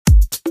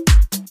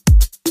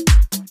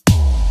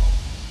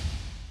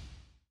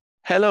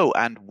Hello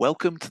and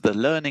welcome to the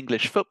Learn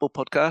English Football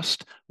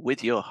Podcast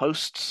with your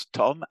hosts,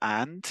 Tom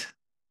and...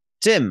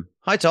 Tim.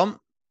 Hi, Tom.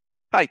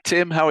 Hi,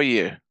 Tim. How are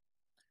you?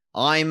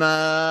 I'm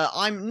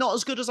not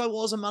as good as I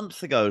was a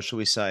month ago, shall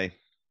we say?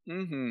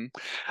 hmm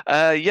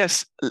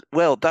Yes,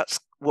 well, that's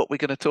what we're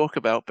going to talk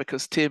about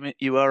because, Tim,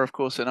 you are, of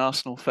course, an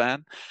Arsenal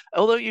fan.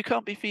 Although you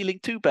can't be feeling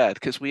too bad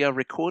because we are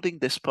recording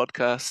this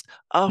podcast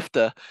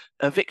after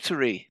a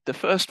victory, the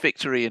first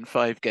victory in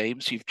 5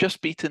 games. You've just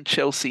beaten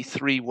Chelsea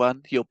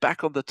 3-1. You're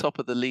back on the top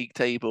of the league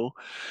table.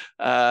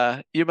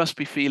 You must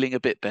be feeling a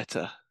bit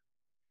better.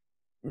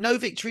 No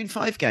victory in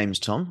 5 games,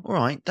 Tom. All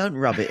right, don't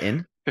rub it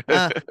in.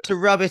 To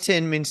rub it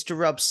in means to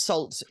rub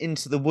salt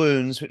into the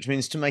wounds, which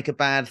means to make a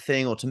bad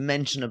thing or to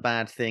mention a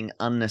bad thing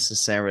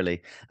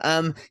unnecessarily.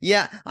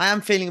 Yeah, I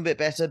am feeling a bit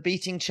better.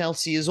 Beating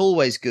Chelsea is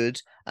always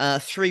good.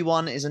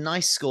 3-1 is a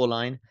nice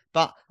scoreline.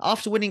 But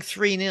after winning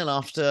 3-0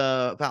 after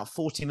about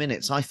 40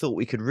 minutes, I thought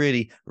we could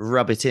really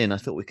rub it in. I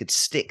thought we could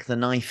stick the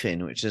knife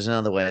in, which is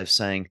another way of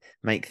saying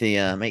make the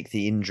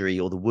injury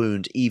or the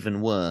wound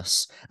even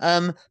worse.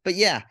 But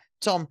yeah,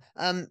 Tom,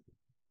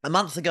 a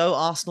month ago,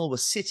 Arsenal were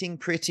sitting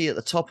pretty at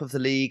the top of the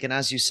league, and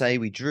as you say,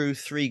 we drew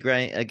three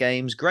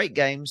games, great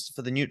games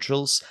for the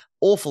neutrals,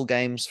 awful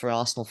games for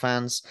Arsenal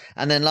fans.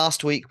 And then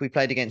last week, we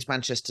played against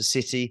Manchester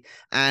City,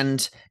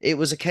 and it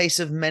was a case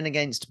of men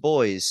against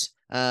boys.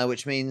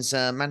 Which means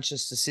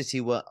Manchester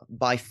City were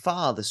by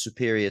far the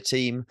superior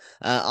team.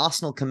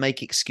 Arsenal can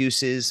make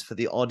excuses for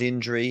the odd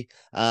injury,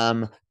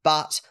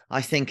 but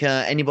I think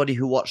anybody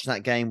who watched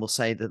that game will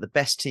say that the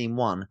best team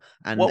won.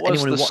 And What was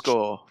anyone who the watched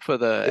score for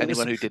it was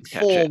anyone who didn't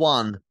catch it?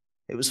 4-1.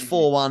 It was hmm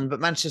 4-1, but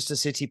Manchester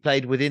City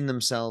played within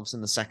themselves in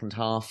the second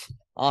half.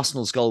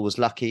 Arsenal's goal was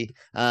lucky.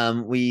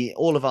 We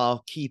all of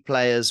our key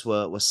players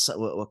were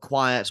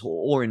quiet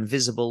or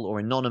invisible or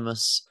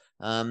anonymous.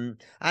 And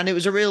it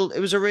was a real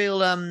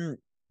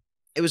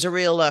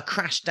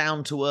crash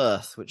down to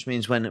earth, which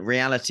means when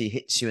reality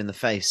hits you in the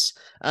face.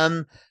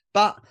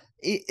 But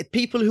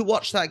people who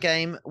watch that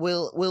game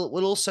will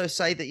also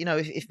say that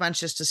if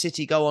Manchester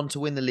City go on to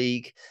win the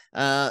league,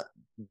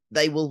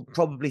 they will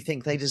probably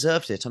think they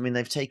deserved it. I mean,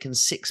 they've taken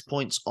 6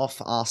 points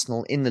off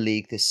Arsenal in the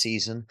league this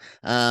season.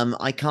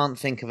 I can't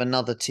think of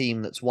another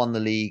team that's won the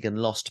league and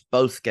lost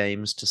both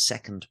games to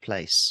second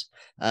place.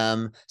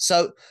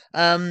 So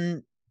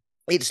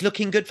it's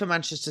looking good for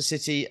Manchester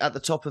City at the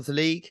top of the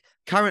league.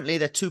 Currently,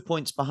 they're 2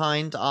 points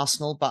behind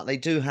Arsenal, but they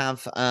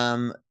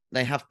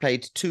have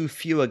played two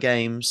fewer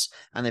games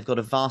and they've got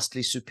a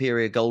vastly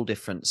superior goal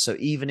difference. So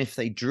even if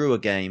they drew a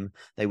game,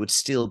 they would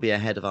still be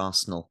ahead of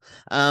Arsenal.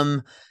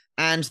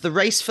 And the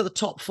race for the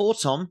top four,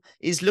 Tom,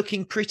 is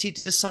looking pretty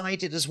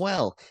decided as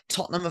well.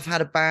 Tottenham have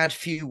had a bad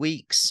few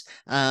weeks,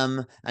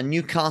 and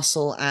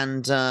Newcastle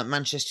and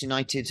Manchester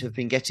United have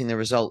been getting the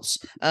results.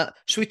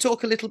 Should we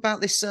talk a little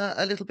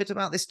bit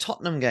about this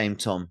Tottenham game,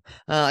 Tom?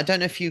 I don't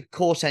know if you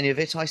caught any of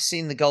it. I've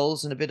seen the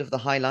goals and a bit of the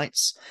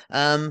highlights.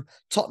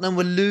 Tottenham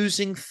were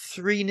losing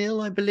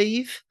 3-0, I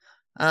believe.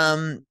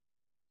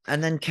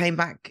 And then came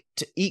back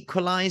to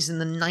equalise in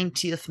the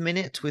 90th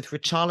minute with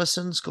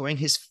Richarlison scoring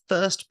his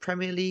first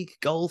Premier League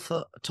goal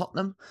for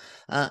Tottenham,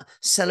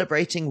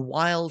 celebrating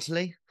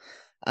wildly.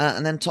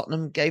 And then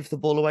Tottenham gave the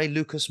ball away.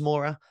 Lucas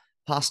Moura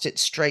passed it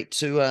straight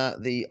to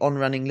the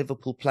on-running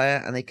Liverpool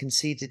player, and they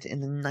conceded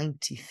in the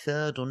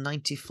 93rd or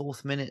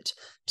 94th minute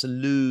to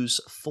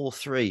lose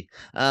 4-3.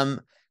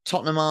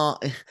 Tottenham are,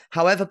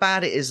 however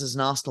bad it is as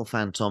an Arsenal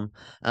fan, Tom,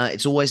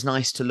 it's always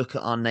nice to look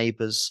at our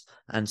neighbours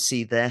and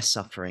see their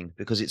suffering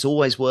because it's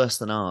always worse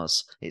than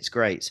ours. It's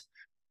great.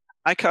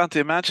 I can't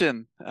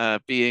imagine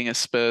being a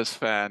Spurs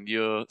fan.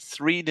 You're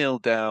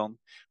 3-0 down.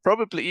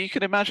 Probably you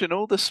can imagine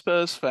all the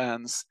Spurs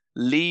fans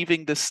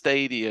leaving the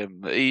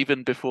stadium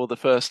even before the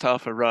first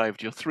half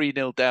arrived. You're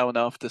 3-0 down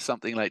after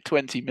something like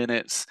 20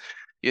 minutes.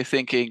 You're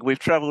thinking, we've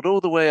travelled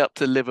all the way up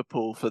to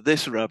Liverpool for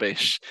this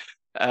rubbish.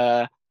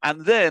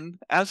 And then,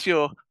 as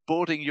you're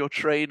boarding your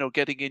train or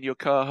getting in your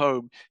car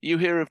home, you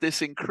hear of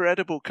this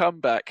incredible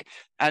comeback,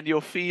 and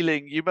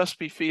you must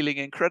be feeling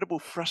incredible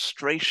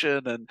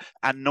frustration and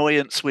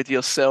annoyance with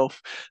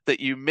yourself that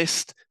you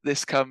missed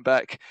this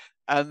comeback.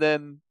 And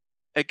then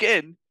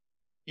again,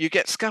 you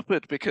get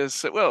scuppered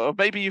because, well, or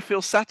maybe you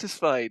feel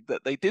satisfied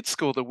that they did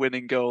score the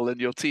winning goal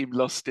and your team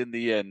lost in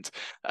the end.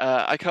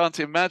 I can't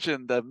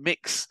imagine the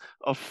mix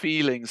of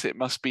feelings it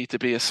must be to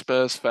be a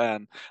Spurs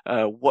fan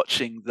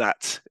watching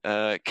that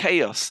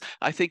chaos.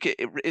 I think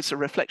it's a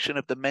reflection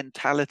of the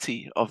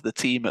mentality of the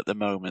team at the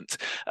moment.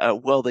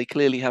 Well, they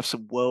clearly have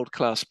some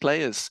world-class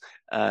players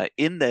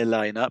in their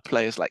lineup,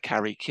 players like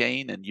Harry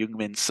Kane and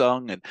Heung-min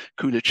Son, and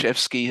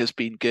Kulusevski has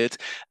been good.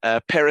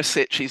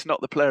 Perisic, he's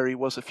not the player he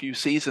was a few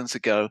seasons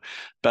ago,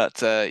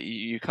 but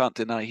you can't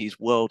deny he's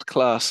world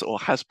class or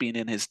has been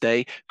in his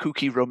day.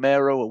 Kuki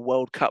Romero, a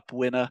World Cup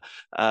winner,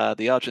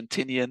 the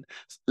Argentinian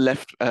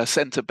left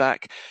centre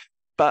back.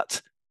 But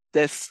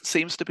there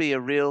seems to be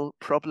a real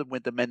problem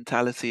with the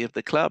mentality of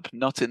the club.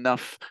 Not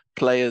enough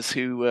players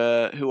who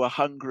are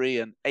hungry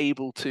and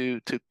able to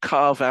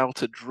carve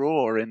out a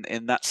draw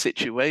in that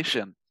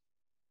situation.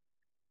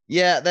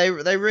 Yeah, they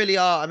really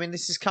are. I mean,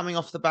 this is coming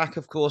off the back,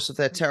 of course, of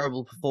their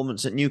terrible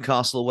performance at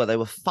Newcastle, where they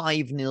were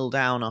 5-0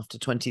 down after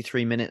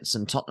 23 minutes,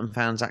 and Tottenham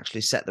fans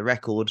actually set the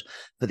record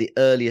for the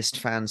earliest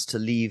fans to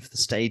leave the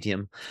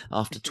stadium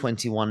after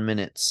 21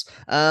 minutes.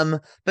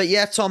 But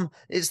yeah, Tom,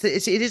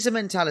 it is a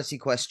mentality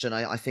question,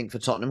 I think, for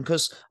Tottenham,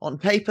 because on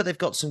paper they've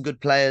got some good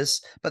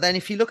players, but then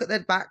if you look at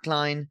their back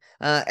line,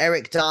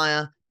 Eric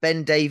Dyer,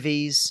 Ben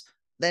Davies,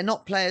 they're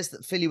not players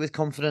that fill you with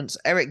confidence.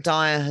 Eric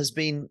Dyer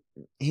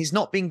he's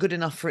not been good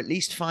enough for at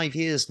least 5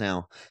 years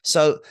now.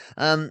 So,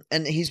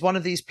 and he's one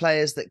of these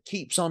players that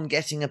keeps on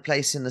getting a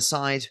place in the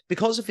side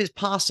because of his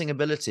passing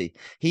ability.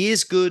 He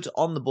is good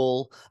on the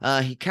ball.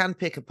 He can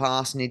pick a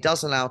pass, and he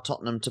does allow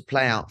Tottenham to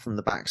play out from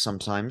the back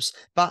sometimes.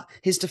 But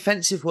his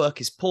defensive work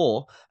is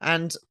poor,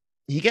 and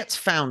he gets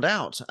found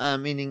out,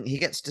 meaning he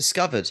gets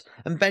discovered.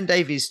 And Ben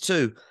Davies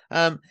too.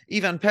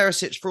 Ivan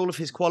Perisic, for all of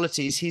his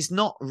qualities, he's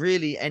not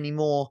really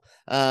anymore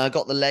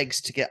got the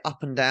legs to get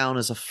up and down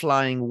as a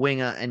flying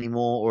winger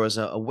anymore, or as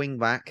a wing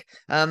back.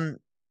 And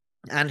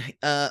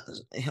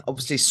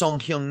obviously Song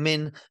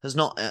Hyung-min has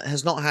not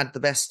had the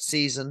best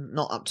season,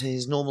 not up to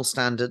his normal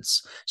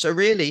standards. So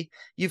really,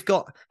 you've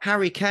got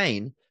Harry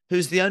Kane,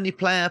 who's the only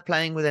player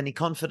playing with any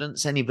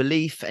confidence, any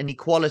belief, any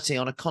quality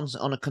on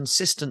a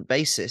consistent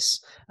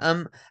basis.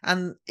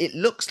 And it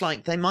looks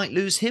like they might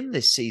lose him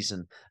this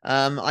season.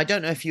 I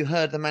don't know if you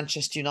heard the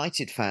Manchester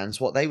United fans,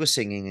 what they were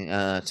singing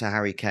to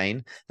Harry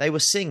Kane. They were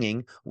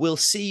singing, "We'll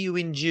see you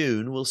in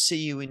June, we'll see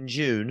you in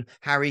June,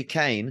 Harry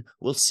Kane,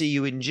 we'll see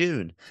you in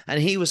June."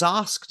 And he was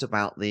asked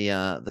about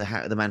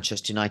the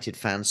Manchester United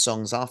fans'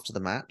 songs after the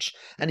match,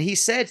 and he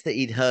said that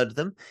he'd heard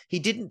them. He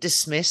didn't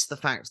dismiss the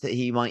fact that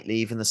he might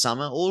leave in the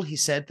summer. All he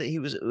said that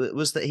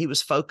he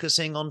was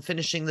focusing on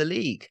finishing the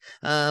league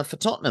for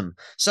Tottenham.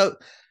 So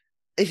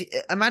if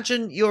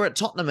imagine you're at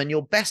Tottenham and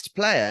your best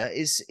player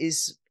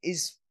is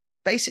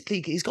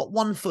basically he's got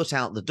one foot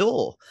out the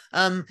door.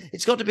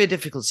 It's got to be a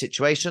difficult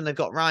situation. They've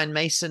got Ryan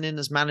Mason in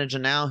as manager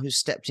now, who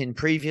stepped in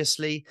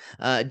previously.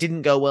 It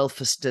didn't go well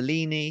for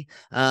Stellini.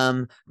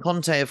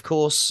 Conte, of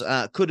course,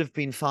 could have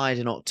been fired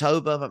in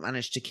October, but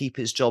managed to keep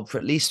his job for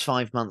at least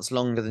 5 months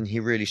longer than he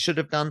really should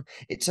have done.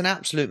 It's an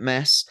absolute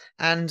mess,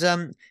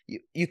 and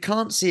you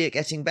can't see it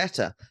getting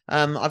better.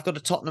 I've got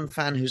a Tottenham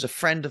fan who's a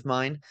friend of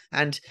mine,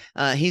 and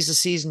he's a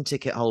season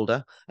ticket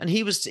holder, and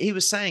he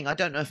was saying, "I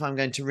don't know if I'm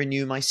going to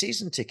renew my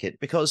season ticket,"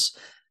 because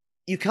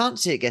you can't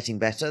see it getting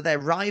better. Their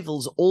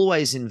rivals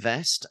always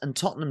invest, and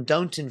Tottenham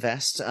don't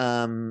invest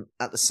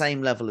at the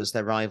same level as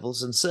their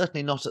rivals, and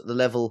certainly not at the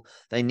level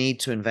they need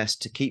to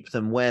invest to keep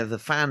them where the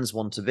fans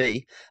want to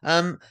be.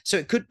 So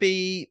it could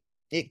be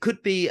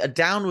a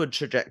downward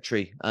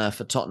trajectory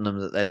for Tottenham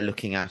that they're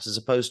looking at, as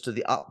opposed to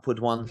the upward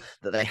one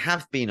that they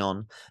have been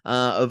on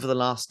over the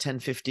last 10,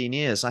 15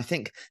 years. I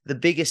think the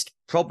biggest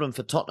problem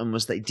for Tottenham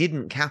was they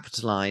didn't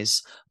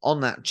capitalise on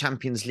that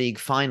Champions League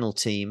final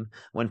team.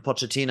 When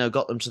Pochettino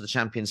got them to the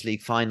Champions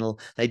League final,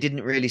 they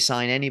didn't really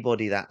sign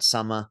anybody that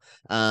summer.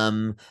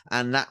 And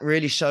that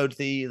really showed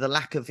the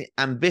lack of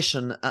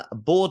ambition at a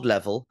board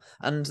level.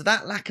 And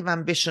that lack of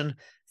ambition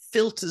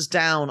filters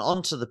down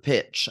onto the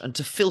pitch, and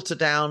to filter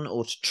down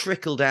or to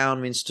trickle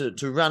down means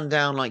to run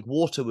down like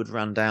water would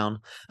run down.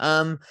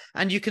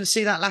 And you can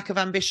see that lack of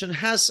ambition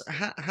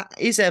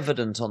is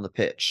evident on the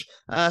pitch.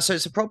 So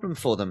it's a problem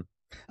for them.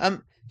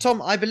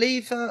 Tom, I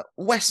believe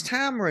West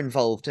Ham were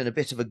involved in a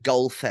bit of a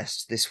goal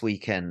fest this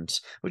weekend.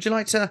 Would you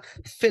like to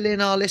fill in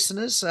our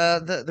listeners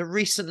the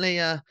recently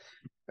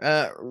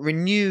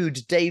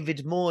renewed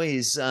David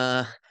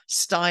Moyes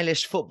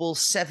stylish football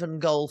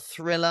 7-goal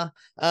thriller?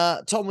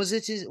 Tom, was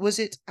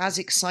it as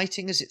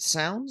exciting as it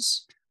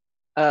sounds?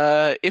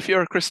 If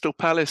you're a Crystal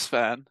Palace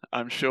fan,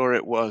 I'm sure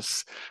it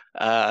was.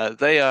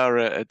 They are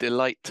a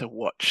delight to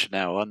watch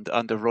now.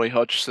 Under Roy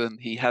Hodgson,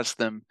 he has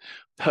them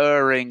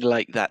purring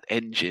like that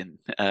engine,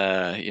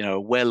 a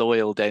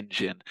well-oiled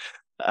engine.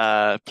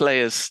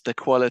 Players, the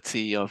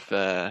quality of,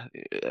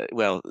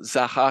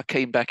 Zaha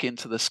came back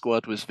into the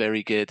squad, was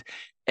very good.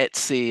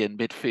 Etsy in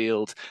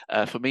midfield.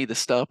 For me, the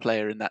star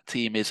player in that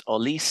team is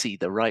Olise,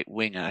 the right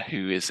winger,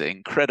 who is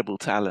incredible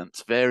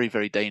talent, very,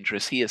 very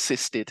dangerous. He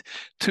assisted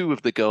 2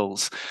 of the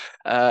goals.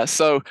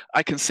 So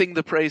I can sing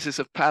the praises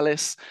of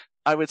Palace.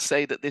 I would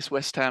say that this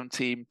West Ham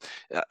team,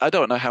 I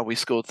don't know how we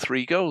scored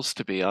 3 goals,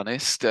 to be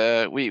honest.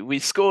 We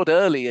scored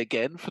early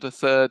again for the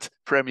 3rd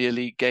Premier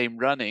League game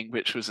running,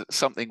 which was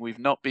something we've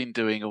not been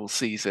doing all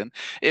season.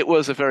 It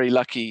was a very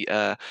lucky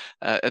a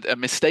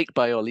mistake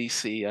by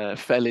Olise,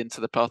 fell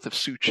into the path of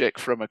Souček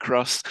from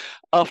across.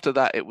 After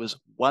that, it was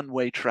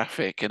one-way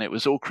traffic, and it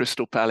was all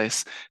Crystal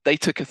Palace. They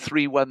took a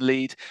 3-1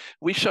 lead.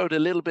 We showed a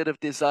little bit of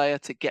desire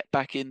to get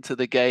back into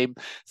the game,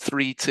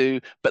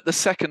 3-2. But the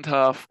second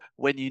half,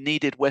 when you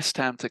needed West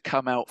Ham to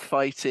come out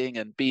fighting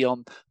and be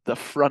on the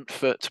front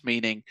foot,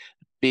 meaning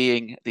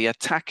being the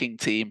attacking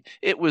team,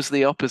 it was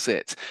the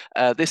opposite.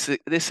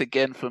 This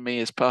again for me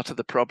is part of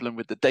the problem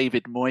with the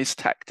David Moyes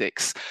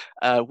tactics.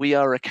 We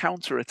are a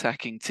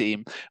counter-attacking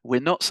team. We're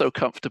not so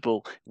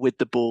comfortable with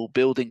the ball,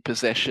 building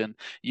possession.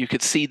 You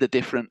could see the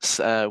difference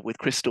with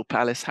Crystal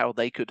Palace, how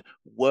they could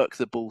work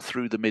the ball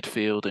through the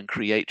midfield and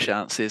create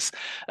chances.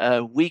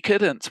 We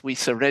couldn't. We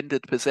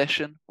surrendered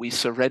possession. We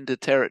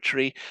surrendered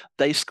territory.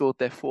 They scored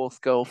their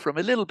fourth goal from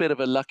a little bit of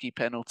a lucky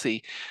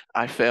penalty,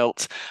 I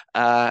felt.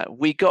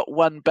 We got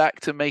one back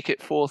to make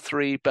it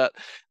 4-3, but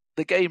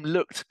the game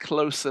looked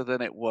closer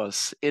than it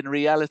was. In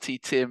reality,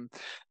 Tim,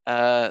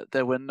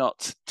 there were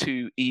not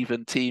two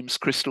even teams.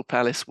 Crystal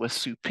Palace were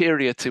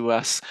superior to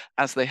us,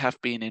 as they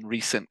have been in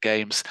recent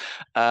games.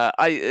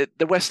 The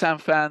West Ham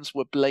fans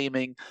were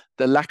blaming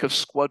the lack of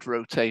squad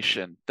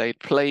rotation. They'd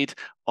played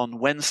on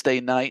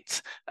Wednesday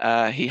night.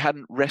 He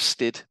hadn't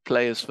rested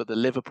players for the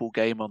Liverpool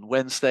game on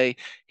Wednesday.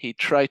 He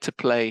tried to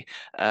play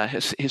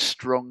his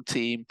strong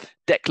team.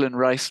 Declan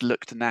Rice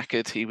looked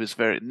knackered. He was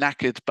very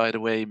knackered, by the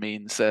way,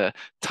 means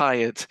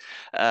tired.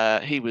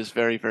 He was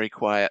very, very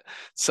quiet.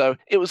 So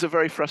it was a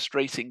very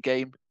frustrating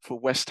game for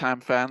West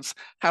Ham fans.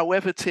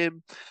 However,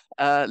 Tim,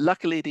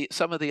 luckily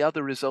some of the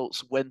other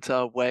results went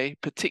our way,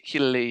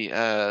 particularly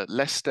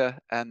Leicester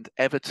and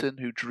Everton,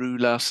 who drew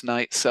last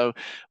night. So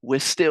we're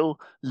still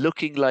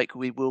looking like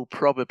we will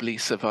probably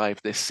survive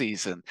this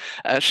season.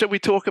 Shall we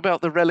talk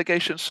about the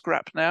relegation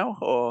scrap now,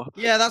 or?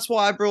 Yeah, that's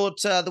why I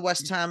brought the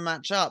West Ham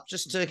match up,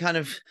 just to kind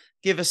of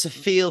give us a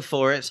feel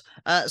for it.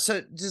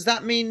 So does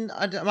that mean,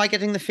 am I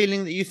getting the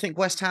feeling that you think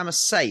West Ham are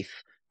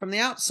safe? From the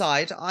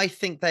outside, I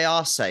think they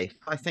are safe.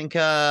 I think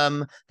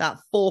that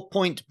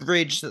 4-point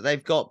bridge that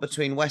they've got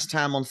between West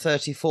Ham on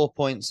 34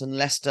 points and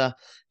Leicester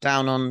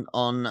down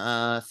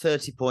on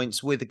 30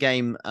 points, with a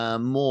game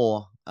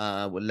more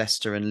with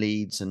Leicester and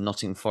Leeds and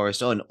Nottingham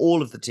Forest, and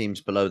all of the teams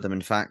below them,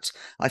 in fact,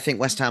 I think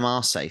West Ham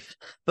are safe.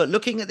 But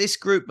looking at this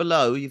group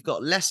below, you've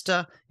got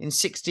Leicester in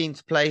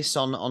 16th place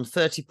on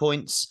 30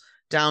 points,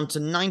 down to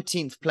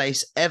 19th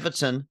place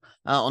Everton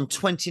on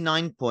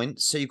 29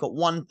 points. So you've got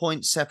 1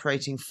 point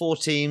separating four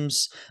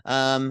teams.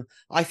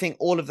 I think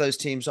all of those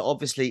teams are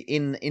obviously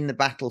in the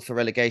battle for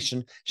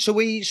relegation. Shall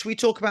we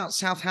talk about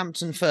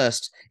Southampton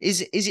first?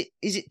 Is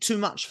it too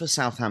much for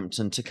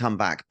Southampton to come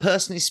back?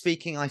 Personally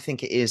speaking, I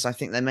think it is. I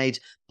think they made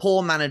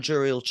poor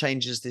managerial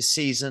changes this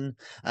season.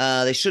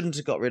 They shouldn't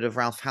have got rid of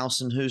Ralph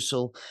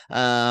Hasenhüttl.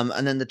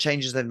 And then the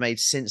changes they've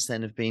made since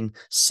then have been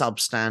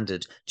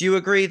substandard. Do you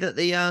agree that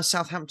the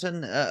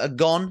Southampton are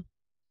gone?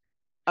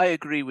 I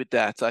agree with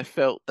that. I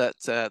felt that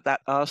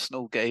that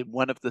Arsenal game,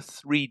 one of the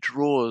three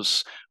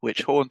draws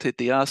which haunted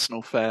the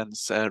Arsenal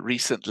fans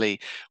recently,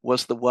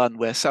 was the one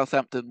where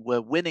Southampton were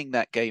winning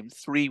that game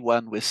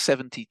 3-1 with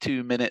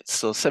 72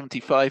 minutes or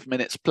 75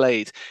 minutes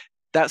played.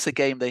 That's a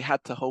game they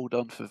had to hold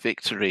on for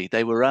victory.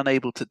 They were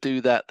unable to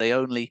do that. They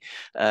only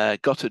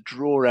got a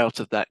draw out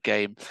of that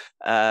game.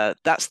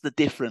 That's the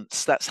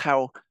difference. That's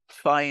how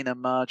fine a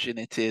margin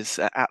it is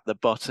at the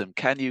bottom.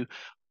 Can you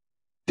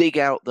dig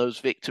out those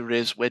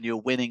victories when you're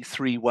winning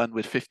 3-1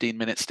 with 15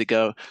 minutes to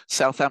go?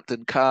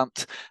 Southampton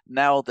can't.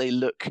 Now they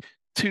look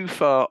too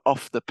far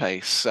off the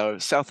pace. So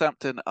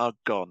Southampton are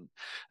gone.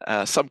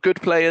 Some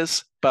good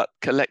players, but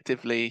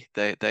collectively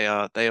they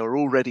are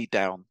already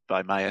down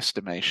by my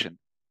estimation.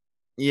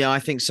 Yeah, I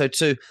think so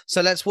too.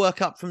 So let's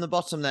work up from the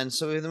bottom then.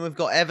 So then we've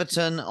got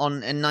Everton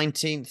in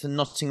 19th and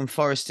Nottingham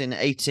Forest in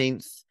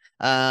 18th.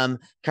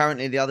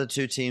 Currently the other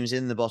two teams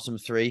in the bottom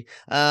three.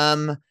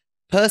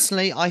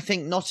 Personally, I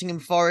think Nottingham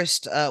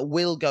Forest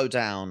will go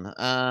down.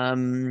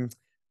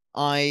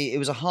 It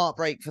was a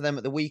heartbreak for them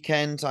at the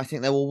weekend. I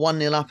think they were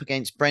 1-0 up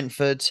against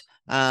Brentford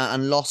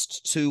and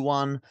lost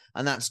 2-1.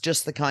 And that's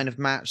just the kind of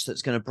match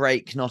that's going to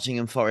break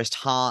Nottingham Forest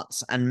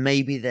hearts and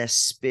maybe their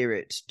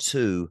spirit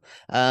too.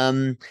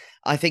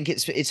 I think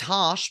it's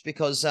harsh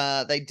because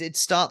they did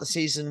start the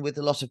season with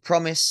a lot of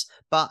promise,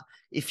 but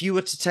if you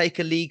were to take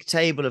a league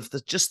table of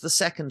just the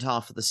second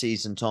half of the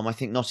season, Tom, I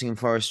think Nottingham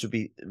Forest would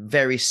be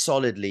very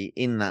solidly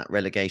in that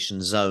relegation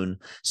zone.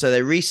 So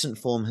their recent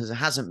form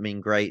hasn't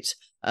been great.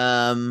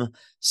 So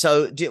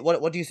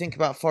what do you think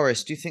about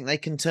Forest? Do you think they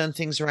can turn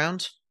things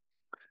around?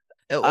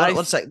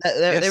 One sec.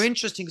 They're Yes.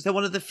 interesting because they're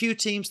one of the few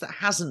teams that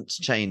hasn't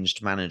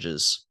changed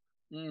managers.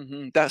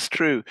 That's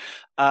true.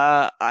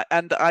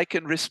 And I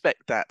can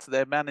respect that.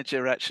 Their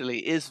manager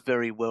actually is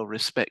very well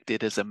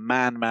respected as a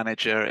man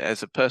manager,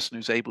 as a person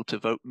who's able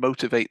to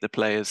motivate the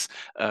players.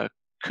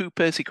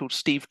 Cooper, is he called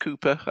Steve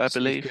Cooper, I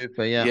Steve believe?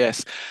 Cooper, yeah.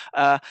 Yes.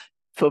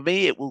 For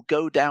me, it will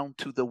go down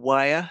to the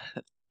wire.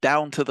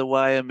 Down to the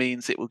wire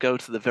means it will go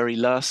to the very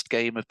last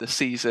game of the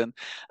season.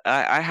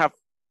 I have,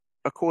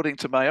 according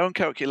to my own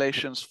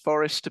calculations,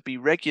 Forest to be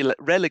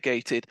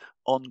relegated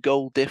on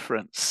goal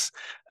difference.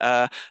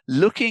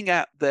 Looking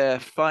at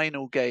their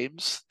final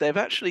games, they've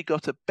actually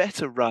got a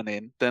better run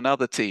in than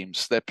other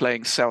teams. They're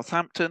playing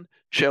Southampton,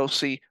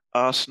 Chelsea,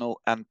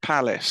 Arsenal, and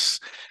Palace.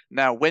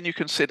 Now, when you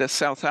consider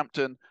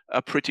Southampton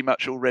are pretty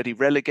much already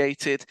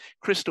relegated,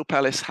 Crystal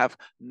Palace have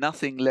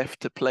nothing left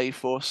to play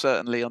for,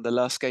 certainly on the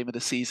last game of the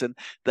season.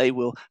 They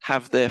will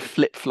have their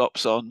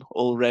flip-flops on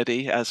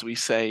already, as we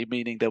say,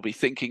 meaning they'll be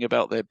thinking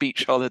about their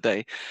beach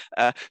holiday.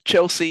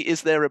 Chelsea,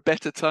 is there a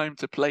better time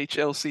to play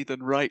Chelsea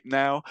than right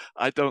now?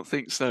 I don't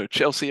think so.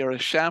 Chelsea are a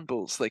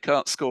shambles. They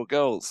can't score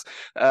goals.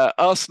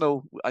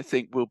 Arsenal, I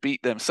think, will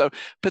beat them. So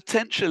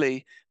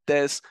potentially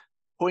there's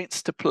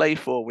points to play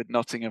for with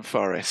Nottingham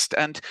Forest.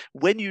 And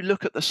when you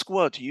look at the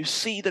squad, you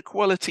see the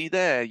quality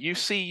there. You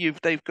see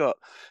they've got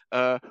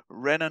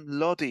Renan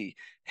Lodi,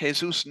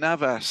 Jesus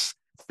Navas,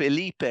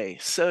 Felipe,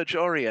 Serge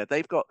Aurier.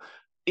 They've got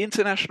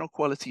international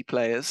quality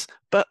players,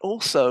 but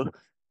also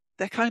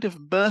they're kind of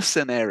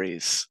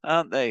mercenaries,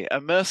 aren't they? A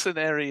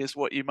mercenary is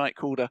what you might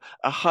call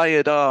a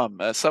hired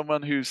arm,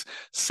 someone who's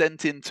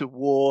sent into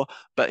war,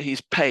 but he's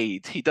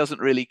paid. He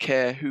doesn't really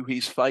care who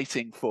he's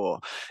fighting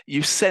for.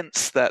 You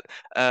sense that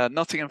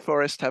Nottingham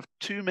Forest have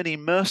too many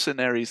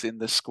mercenaries in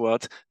the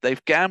squad.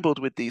 They've gambled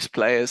with these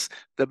players.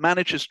 The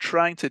manager's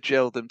trying to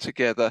gel them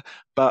together,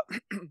 but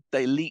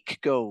they leak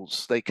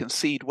goals. They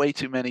concede way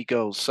too many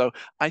goals. So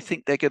I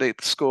think they're going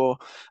to score.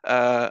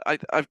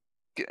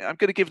 I'm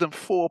going to give them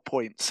 4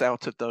 points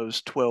out of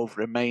those 12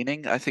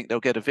 remaining. I think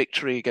they'll get a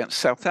victory against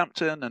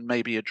Southampton and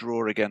maybe a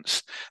draw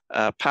against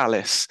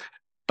Palace.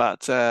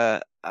 But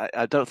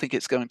I don't think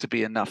it's going to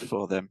be enough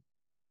for them.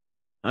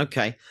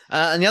 Okay.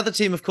 And the other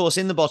team, of course,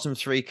 in the bottom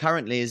three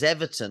currently is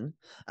Everton.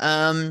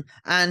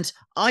 And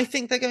I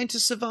think they're going to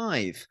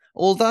survive.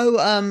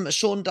 Although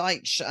Sean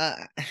Dyche,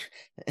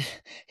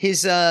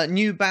 his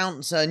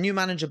new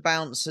manager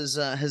bounce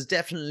has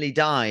definitely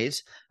died.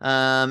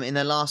 In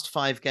their last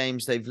 5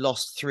 games, they've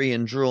lost 3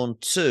 and drawn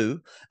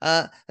 2.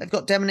 They've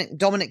got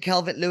Dominic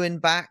Calvert-Lewin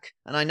back,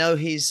 and I know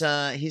he's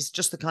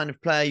just the kind of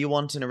player you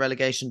want in a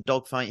relegation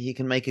dogfight. He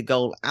can make a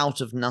goal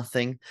out of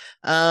nothing.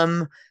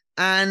 And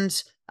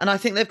I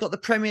think they've got the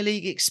Premier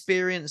League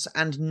experience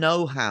and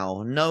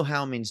know-how.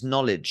 Know-how means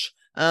knowledge.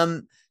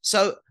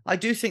 So I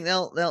do think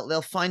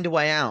they'll find a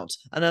way out.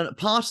 And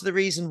part of the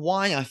reason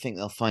why I think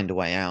they'll find a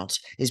way out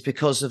is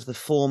because of the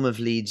form of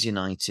Leeds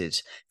United.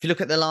 If you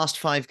look at their last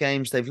 5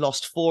 games, they've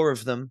lost 4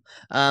 of them.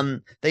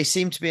 They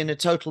seem to be in a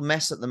total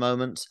mess at the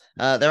moment.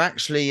 They're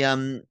actually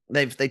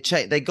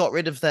they got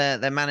rid of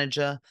their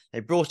manager. They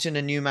brought in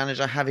a new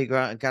manager, Javi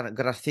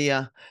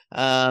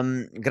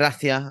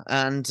Gracia,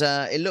 and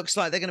it looks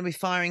like they're going to be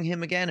firing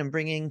him again and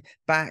bringing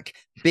back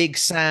Big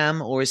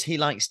Sam, or as he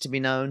likes to be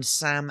known,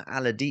 Sam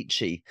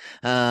Allardyce.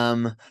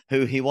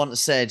 Who he once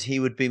said he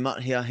would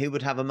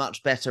have a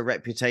much better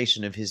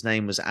reputation if his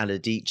name was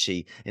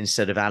Allardyce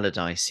instead of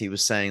Allardyce. He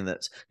was saying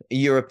that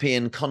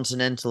European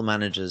continental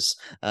managers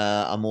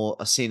are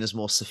seen as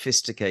more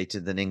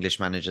sophisticated than English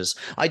managers.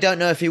 I don't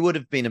know if he would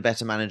have been a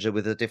better manager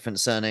with a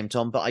different surname,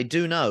 Tom, but I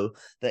do know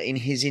that in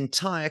his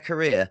entire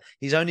career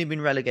he's only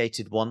been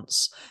relegated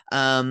once,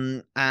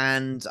 and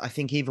I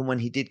think even when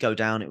he did go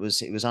down, it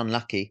was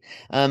unlucky.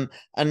 And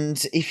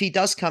if he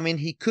does come in,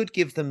 he could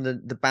give them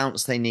the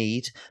bounce they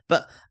need.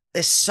 But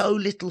there's so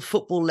little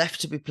football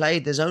left to be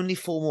played. There's only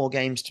 4 more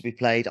games to be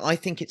played. I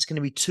think it's going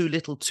to be too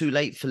little, too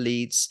late for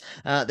Leeds.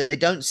 They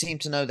don't seem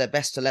to know their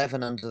best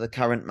 11 under the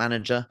current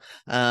manager.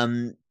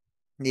 The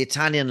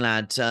Italian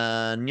lad,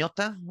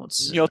 Gnota, how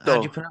do you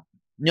Gnotto. pronounce?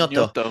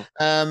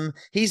 Gnotto.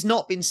 He's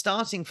not been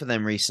starting for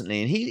them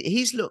recently, and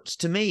he's looked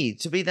to me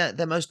to be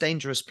their most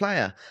dangerous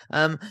player.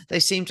 They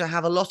seem to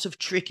have a lot of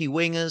tricky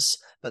wingers,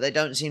 but they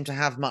don't seem to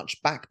have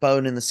much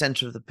backbone in the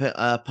centre of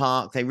the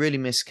park. They really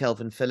miss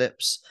Kelvin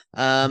Phillips.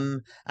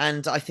 And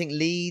I think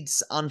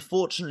Leeds,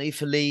 unfortunately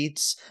for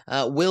Leeds,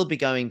 will be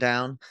going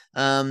down.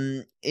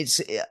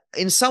 It's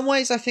in some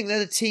ways I think they're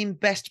the team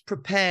best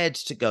prepared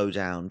to go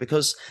down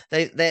because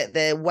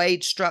their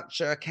wage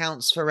structure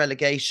accounts for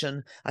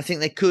relegation. I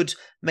think they could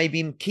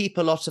maybe keep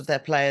a lot of their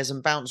players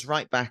and bounce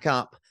right back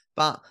up.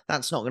 But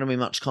that's not going to be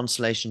much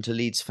consolation to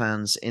Leeds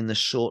fans in the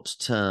short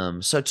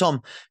term. So,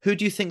 Tom, who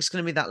do you think is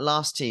going to be that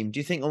last team? Do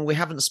you think, we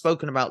haven't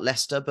spoken about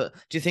Leicester, but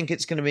do you think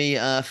it's going to be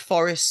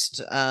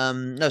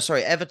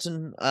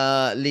Everton,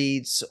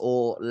 Leeds,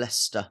 or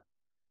Leicester?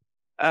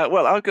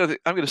 Well, I'm going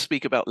to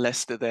speak about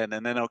Leicester then,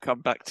 and then I'll come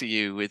back to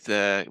you with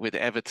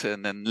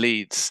Everton and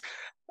Leeds.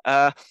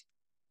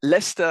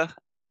 Leicester,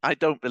 I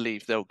don't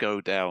believe they'll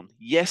go down.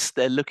 Yes,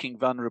 they're looking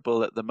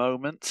vulnerable at the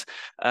moment,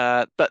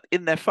 but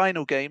in their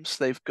final games,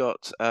 they've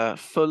got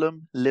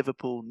Fulham,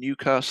 Liverpool,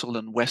 Newcastle,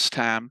 and West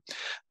Ham.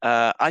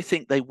 I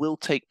think they will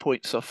take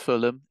points off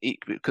Fulham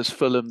because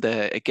Fulham,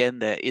 they're in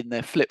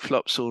their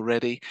flip-flops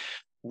already.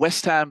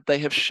 West Ham, they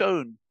have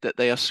shown that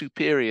they are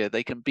superior.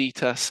 They can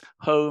beat us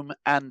home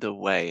and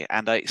away,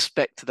 and I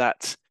expect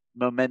that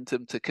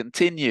momentum to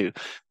continue.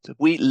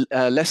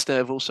 Leicester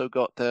have also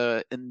got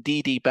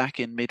Ndidi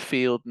back in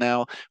midfield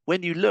now.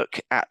 When you look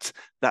at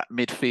that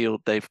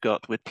midfield they've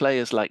got with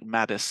players like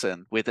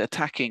Maddison, with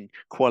attacking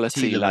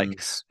quality like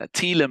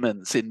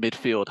Tielemans in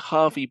midfield,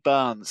 Harvey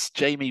Barnes,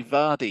 Jamie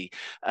Vardy,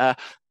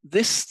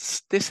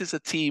 this is a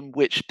team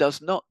which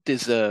does not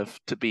deserve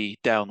to be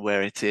down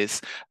where it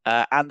is,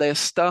 and they're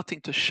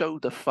starting to show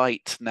the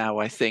fight now.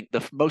 I think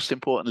most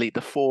importantly,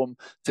 the form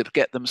to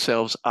get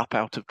themselves up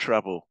out of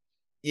trouble.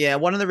 Yeah,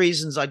 one of the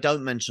reasons I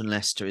don't mention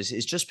Leicester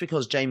is just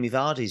because Jamie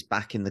Vardy's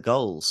back in the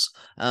goals.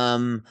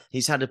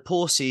 He's had a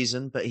poor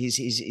season, but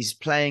he's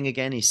playing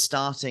again. He's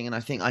starting, and I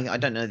think I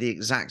don't know the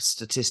exact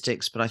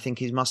statistics, but I think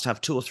he must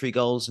have 2 or 3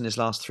 goals in his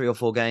last 3 or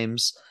 4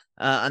 games,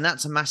 and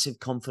that's a massive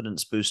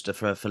confidence booster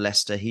for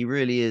Leicester. He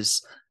really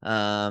is.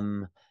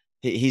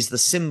 He's the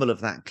symbol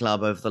of that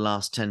club over the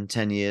last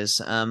 10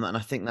 years, and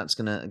I think that's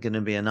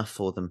gonna be enough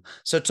for them.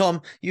 So,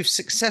 Tom, you've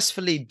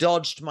successfully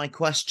dodged my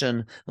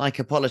question like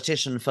a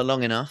politician for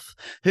long enough.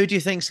 Who do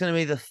you think is going to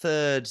be the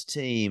third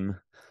team?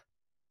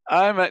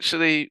 I'm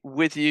actually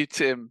with you,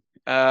 Tim.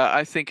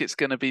 I think it's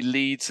going to be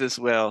Leeds as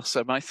well.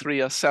 So my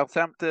three are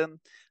Southampton,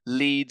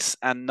 Leeds,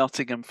 and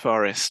Nottingham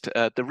Forest.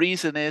 The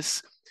reason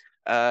is,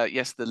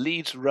 yes, the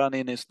Leeds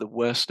run-in is the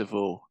worst of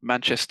all.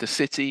 Manchester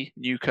City,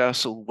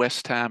 Newcastle,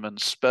 West Ham, and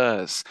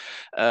Spurs.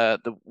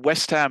 The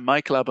West Ham,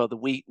 my club, are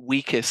the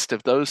weakest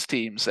of those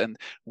teams, and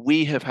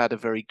we have had a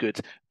very good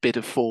bit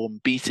of form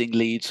beating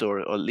Leeds or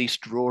at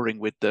least drawing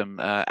with them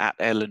at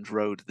Elland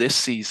Road this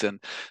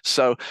season.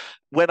 So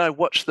when I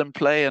watched them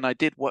play, and I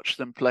did watch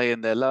them play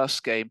in their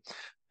last game,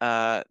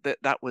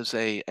 that was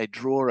a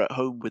draw at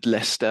home with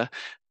Leicester,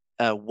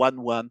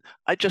 1-1.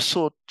 I just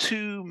saw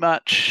too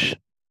much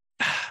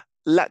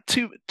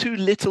too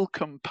little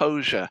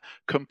composure.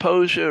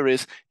 Composure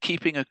is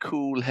keeping a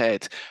cool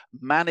head,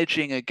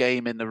 managing a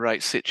game in the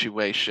right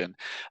situation.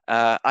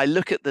 I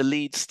look at the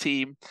Leeds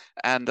team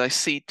and I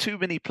see too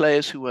many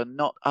players who are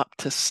not up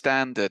to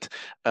standard.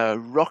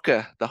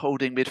 Rocker, the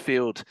holding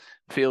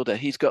fielder,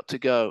 he's got to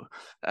go.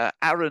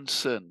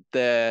 Aronson,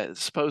 their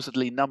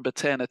supposedly number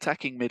 10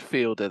 attacking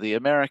midfielder, the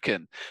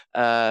American,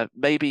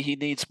 maybe he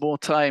needs more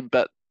time,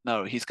 but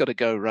no, he's got to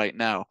go right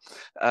now.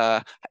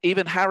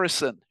 Even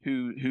Harrison,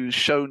 who's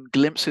shown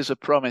glimpses of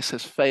promise,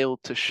 has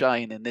failed to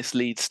shine in this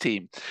Leeds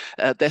team.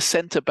 Their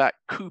centre back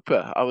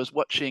Cooper. I was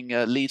watching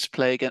Leeds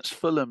play against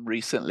Fulham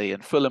recently,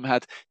 and Fulham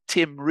had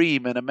Tim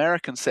Ream, an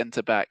American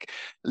centre back.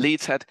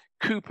 Leeds had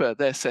Cooper,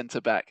 their centre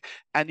back,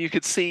 and you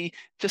could see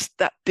just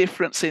that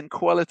difference in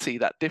quality,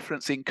 that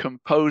difference in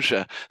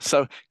composure.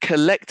 So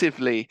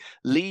collectively,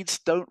 Leeds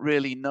don't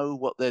really know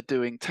what they're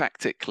doing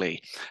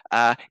tactically.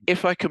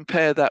 If I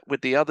compare that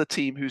with the other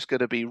team who's going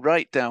to be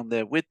right down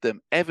there with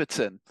them,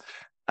 Everton,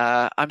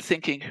 I'm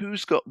thinking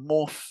who's got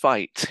more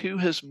fight? Who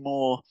has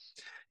more?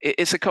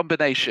 It's a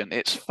combination.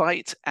 It's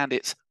fight and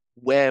it's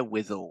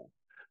wherewithal.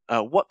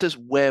 What does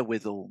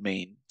wherewithal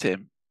mean,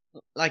 Tim?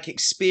 Like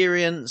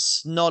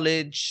experience,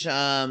 knowledge,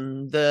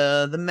 the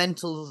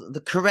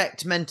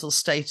correct mental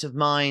state of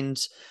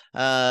mind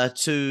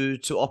to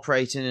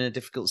operate in a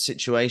difficult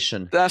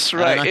situation. That's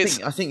And right.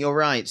 I think you're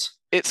right.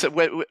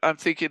 I'm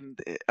thinking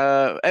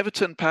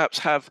Everton perhaps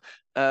have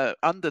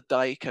under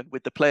Dyke and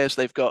with the players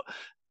they've got,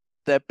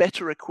 they're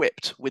better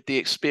equipped with the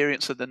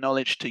experience and the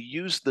knowledge to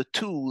use the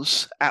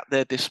tools at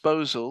their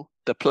disposal,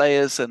 the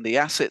players and the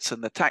assets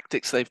and the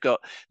tactics they've got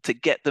to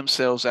get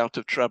themselves out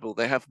of trouble.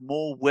 They have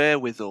more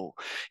wherewithal.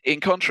 In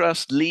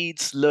contrast,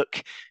 Leeds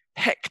look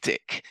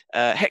hectic.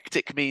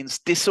 Hectic means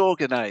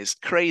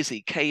disorganized,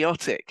 crazy,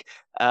 chaotic.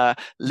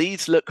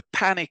 Leeds look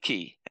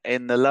panicky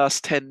in the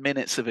last 10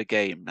 minutes of a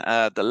game.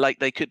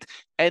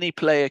 Any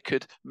player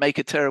could make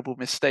a terrible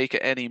mistake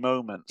at any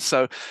moment.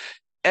 So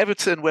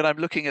Everton, when I'm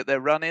looking at their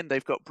run in,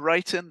 they've got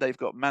Brighton, they've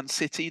got Man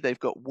City, they've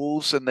got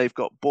Wolves, and they've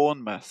got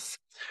Bournemouth.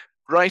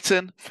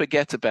 Brighton,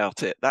 forget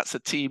about it. That's a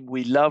team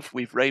we love.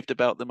 We've raved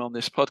about them on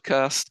this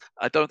podcast.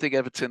 I don't think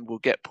Everton will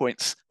get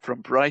points from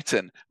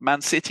Brighton.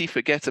 Man City,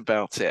 forget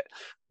about it.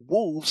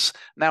 Wolves,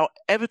 now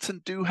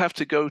Everton do have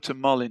to go to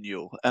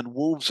Molineux, and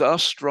Wolves are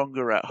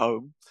stronger at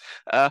home.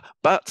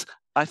 But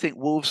I think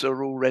Wolves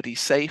are already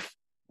safe.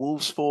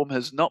 Wolves' form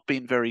has not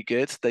been very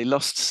good. They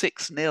lost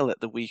 6-0 at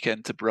the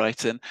weekend to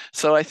Brighton.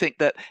 So I think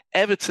that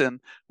Everton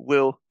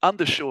will,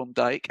 under Sean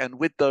Dyche, and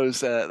with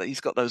those,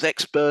 he's got those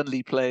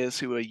ex-Burnley players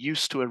who are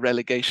used to a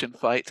relegation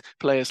fight,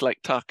 players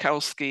like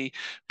Tarkowski,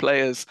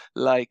 players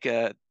like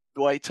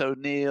Dwight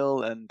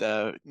O'Neill and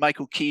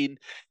Michael Keane.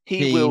 He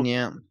Keen, will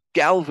yeah.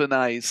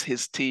 galvanize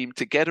his team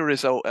to get a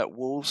result at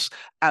Wolves.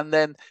 And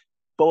then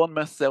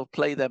Bournemouth, they'll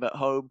play them at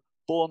home.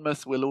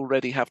 Bournemouth will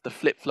already have the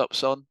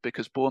flip-flops on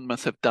because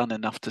Bournemouth have done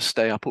enough to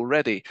stay up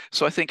already.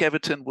 So I think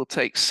Everton will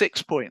take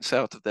 6 points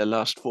out of their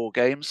last 4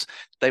 games.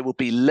 They will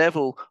be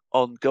level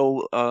on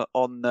goal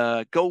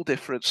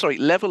difference. Sorry,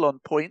 level on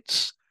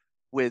points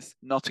with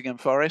Nottingham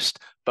Forest,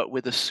 but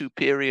with a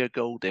superior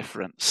goal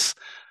difference.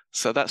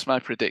 So that's my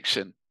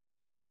prediction.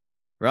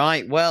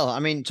 Right. Well, I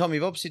mean, Tom,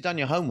 you've obviously done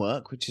your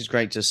homework, which is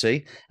great to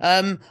see.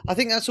 I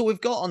think that's all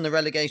we've got on the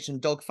relegation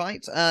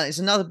dogfight. It's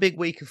another big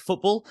week of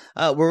football.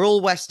 We're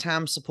all West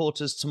Ham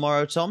supporters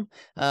tomorrow, Tom.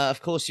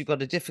 Of course, you've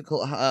got a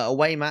difficult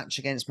away match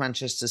against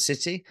Manchester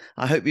City.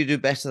 I hope you do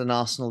better than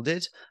Arsenal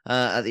did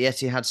at the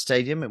Etihad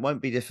Stadium. It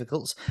won't be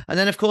difficult. And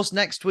then, of course,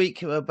 next week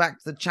we're back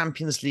to the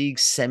Champions League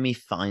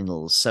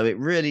semi-finals. So it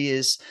really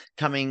is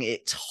coming.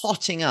 It's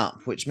hotting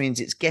up, which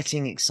means it's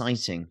getting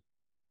exciting.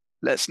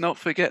 Let's not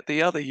forget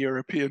the other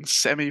European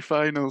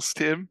semi-finals,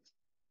 Tim.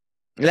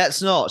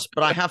 Let's not,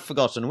 but I have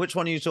forgotten. Which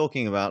one are you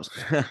talking about?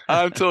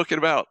 I'm talking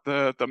about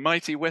the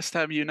mighty West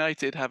Ham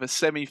United have a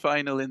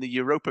semi-final in the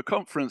Europa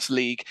Conference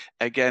League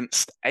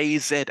against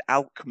AZ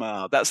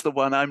Alkmaar. That's the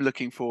one I'm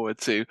looking forward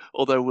to,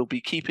 although we'll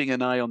be keeping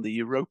an eye on the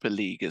Europa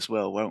League as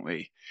well, won't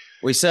we?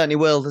 We certainly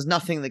will. There's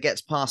nothing that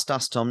gets past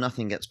us, Tom.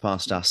 Nothing gets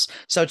past us.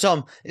 So,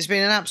 Tom, it's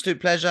been an absolute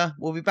pleasure.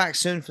 We'll be back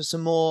soon for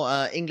some more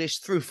English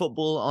through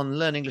football on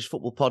Learn English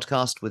Football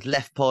podcast with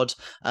Left Pod.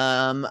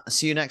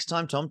 See you next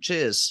time, Tom.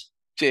 Cheers.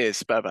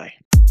 Cheers.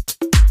 Bye-bye.